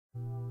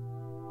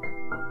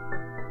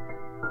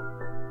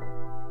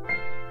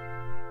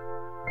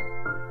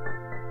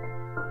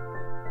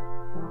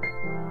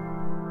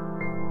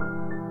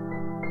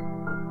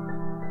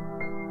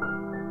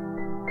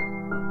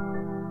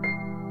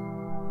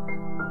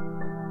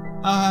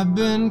I've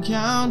been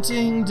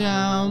counting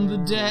down the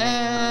days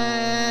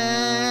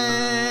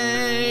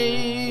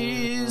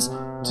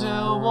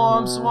till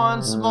warmth's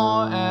once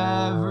more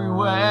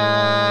everywhere.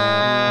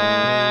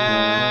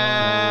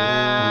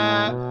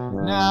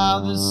 Now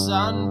the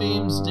sun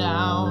beams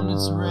down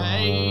its rays.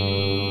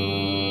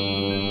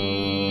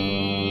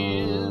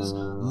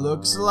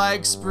 Looks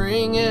like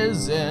spring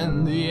is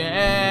in the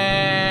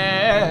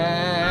air.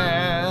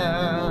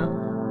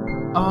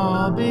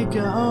 I'll be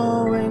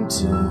going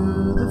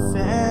to the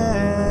fair.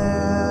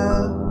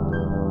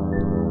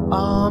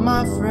 All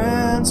my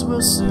friends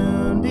will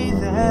soon be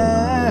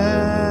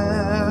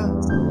there.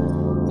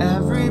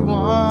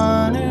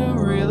 Everyone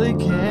who really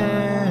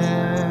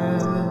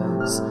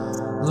cares.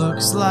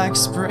 Looks like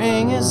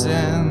spring is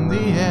in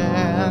the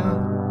air.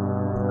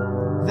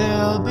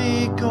 There'll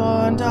be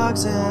corn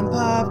dogs and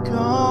popcorn.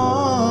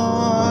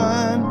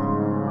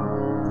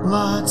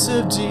 Lots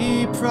of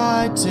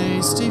deep-fried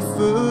tasty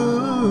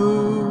food.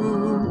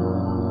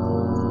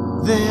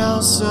 They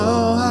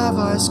also have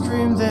ice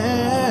cream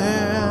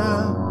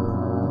there,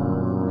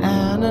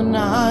 and a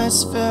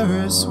nice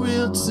Ferris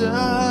wheel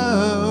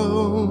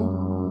too.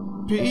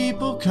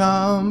 People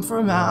come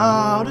from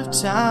out of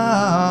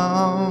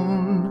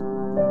town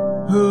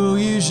who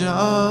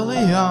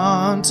usually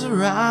aren't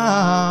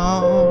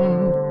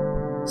around,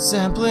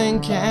 sampling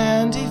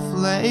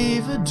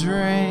candy-flavored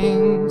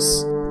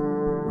drinks,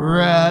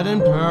 red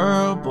and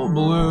purple,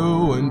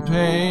 blue and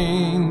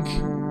pink.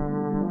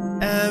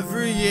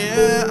 Every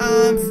year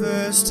I'm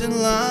first in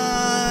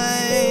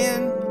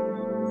line.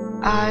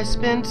 I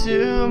spend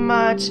too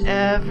much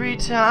every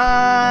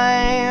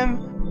time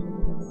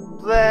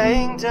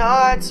playing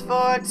darts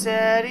for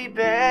teddy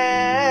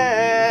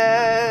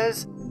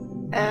bears.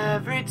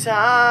 Every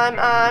time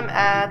I'm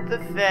at the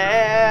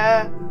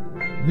fair,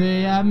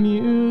 they have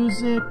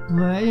music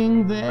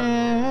playing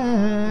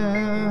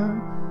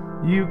there.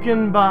 You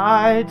can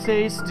buy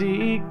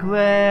tasty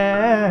eclairs.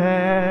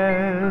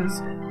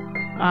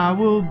 I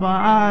will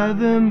buy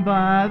them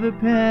by the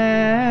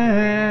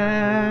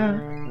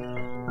pair.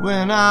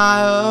 When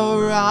I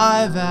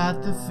arrive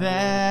at the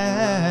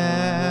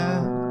fair,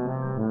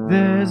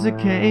 there's a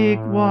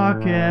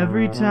cakewalk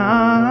every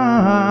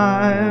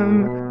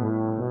time.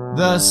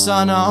 The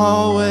sun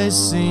always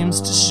seems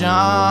to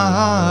shine.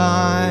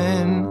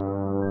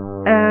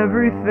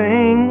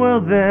 Everything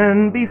will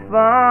then be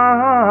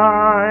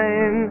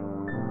fine.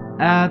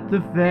 At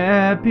the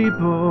fair,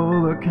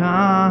 people are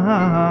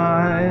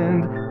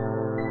kind.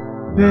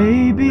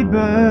 Baby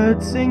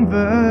birds sing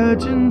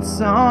virgin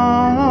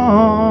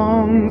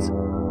songs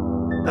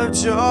of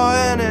joy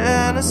and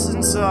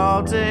innocence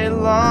all day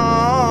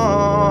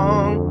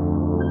long.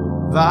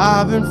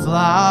 Vibrant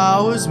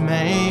flowers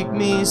make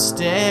me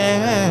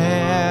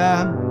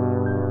stare.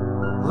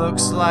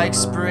 Looks like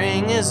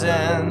spring is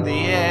in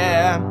the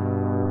air.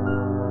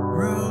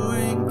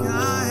 Rowing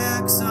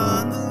kayaks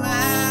on the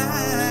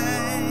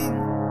lake,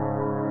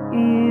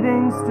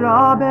 eating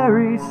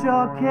strawberry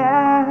shortcake.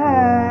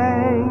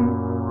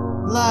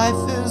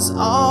 Life is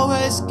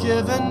always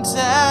give and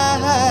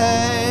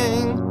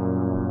take.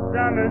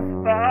 Summer's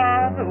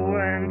far, the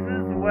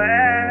winter's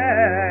way.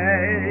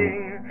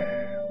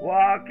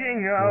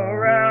 Walking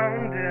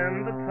around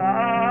in the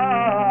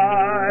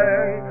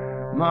park,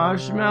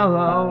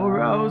 marshmallow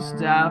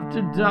roast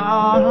after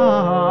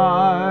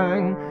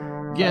dark,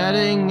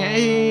 getting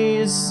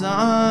a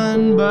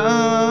sunburn,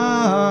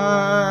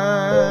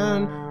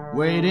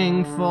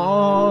 waiting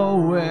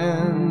for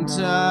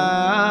winter,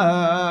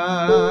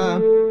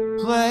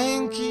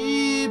 playing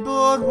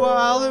keyboard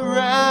while it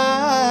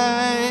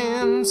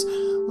rains,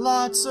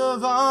 lots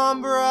of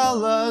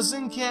umbrellas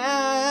and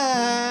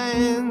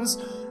canes.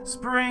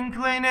 Spring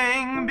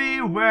cleaning,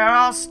 beware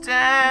all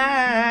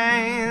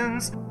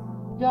stains.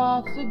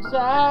 God's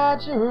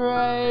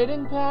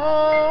exaggerating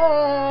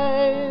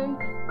pain.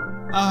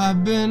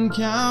 I've been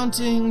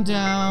counting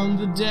down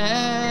the days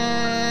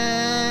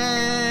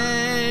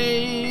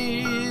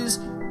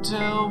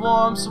till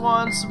warmth's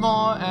once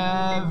more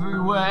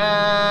everywhere.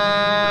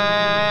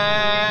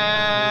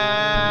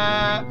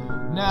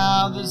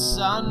 Now the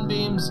sun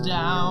beams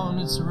down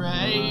its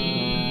rays.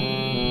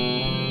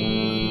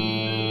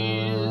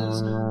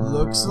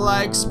 Looks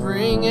like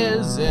spring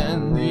is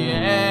in the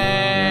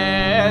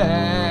air.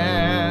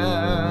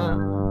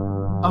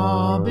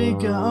 I'll be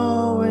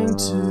going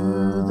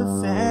to the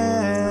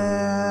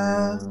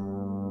fair.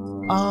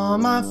 All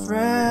my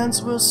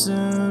friends will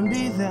soon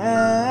be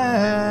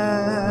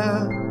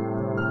there.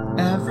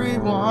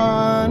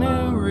 Everyone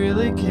who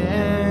really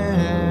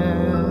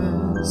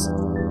cares.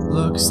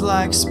 Looks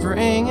like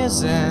spring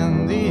is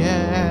in the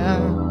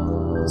air.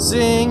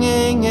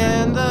 Singing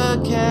in the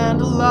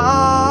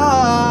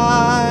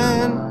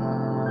candlelight,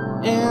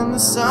 in the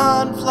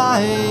sun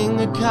flying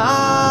a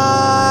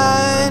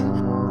kite,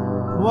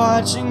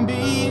 watching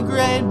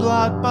B-grade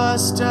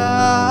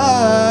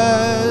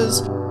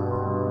blockbusters,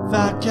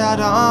 fat cat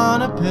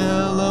on a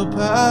pillow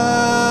purse,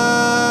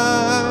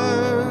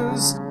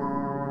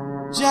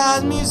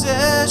 jazz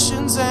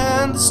musicians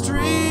in the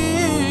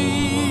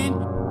street,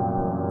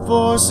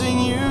 forcing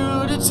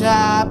you to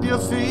tap your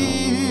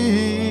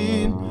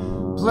feet,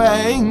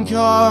 playing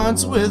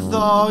cards with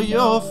all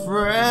your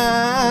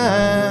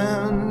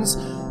friends,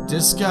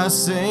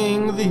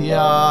 discussing the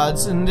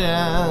odds and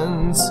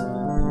ends.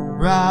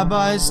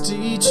 Rabbis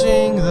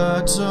teaching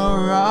the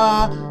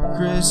Torah,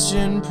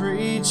 Christian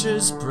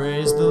preachers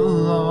praise the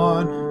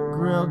Lord,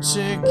 grilled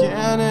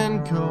chicken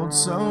and cold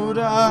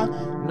soda,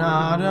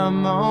 not a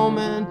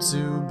moment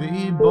to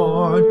be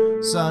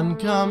bored. Sun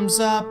comes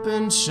up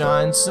and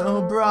shines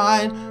so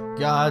bright,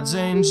 God's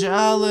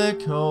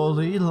angelic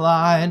holy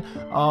light.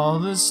 All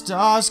the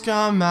stars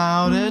come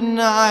out at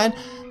night,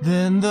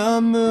 then the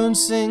moon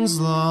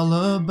sings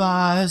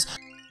lullabies.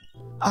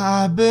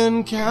 I've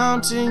been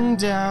counting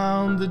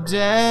down the days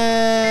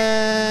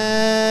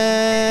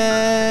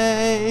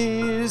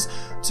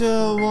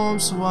till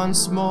warmth's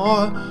once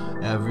more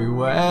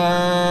everywhere.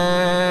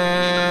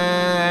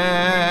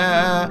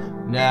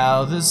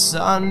 Now the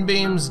sun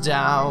beams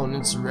down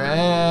its rays.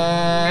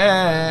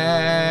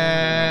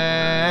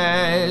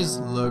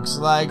 Looks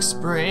like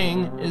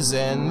spring is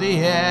in the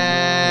air.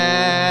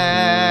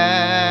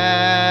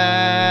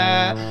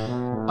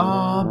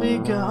 I'll be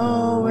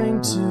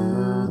going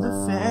to the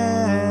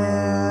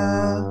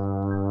fair.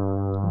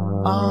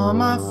 All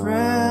my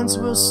friends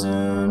will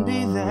soon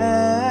be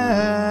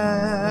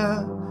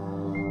there.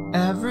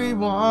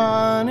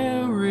 Everyone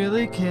who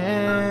really cares.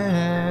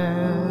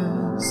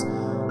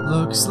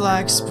 Looks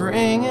like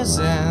spring is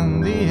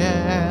in the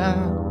air.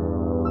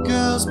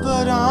 Girls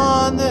put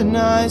on their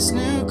nice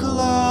new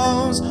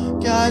clothes,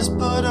 guys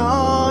put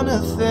on a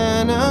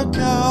thinner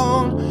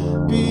coat.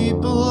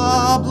 People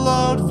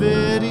upload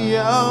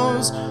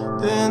videos,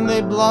 then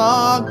they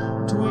blog,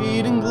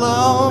 tweet and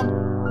gloat,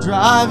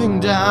 driving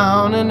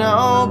down an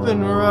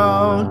open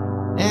road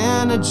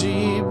in a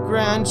Jeep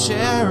Grand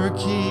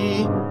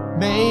Cherokee,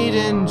 made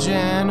in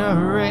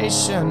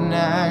Generation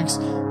X,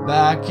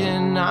 back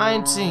in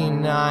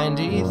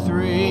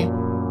 1993.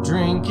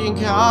 Drinking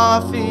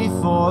coffee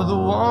for the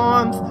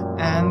warmth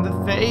and the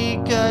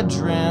fake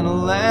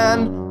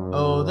adrenaline.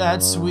 Oh,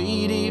 that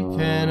sweet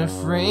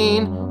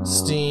epinephrine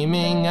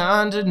steaming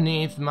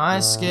underneath my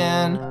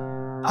skin.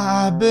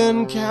 I've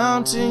been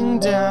counting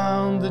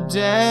down the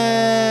days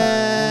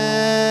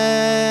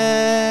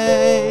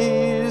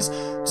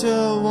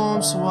till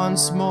warmth's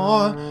once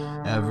more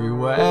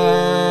everywhere.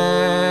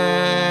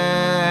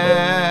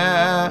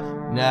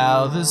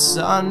 Now the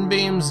sun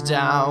beams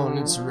down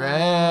its rays.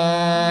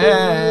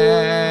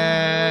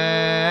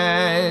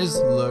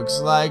 Looks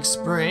like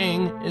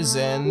spring is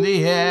in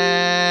the air.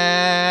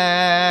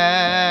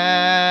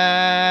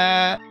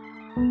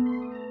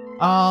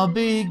 I'll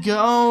be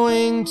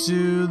going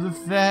to the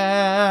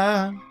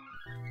fair.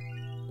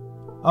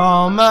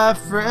 All my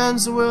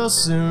friends will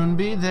soon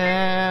be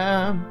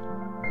there.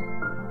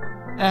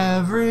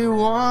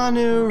 Everyone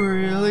who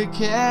really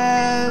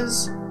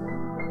cares.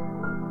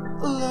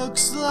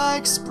 Looks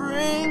like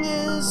spring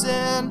is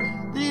in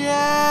the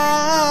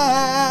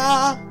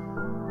air.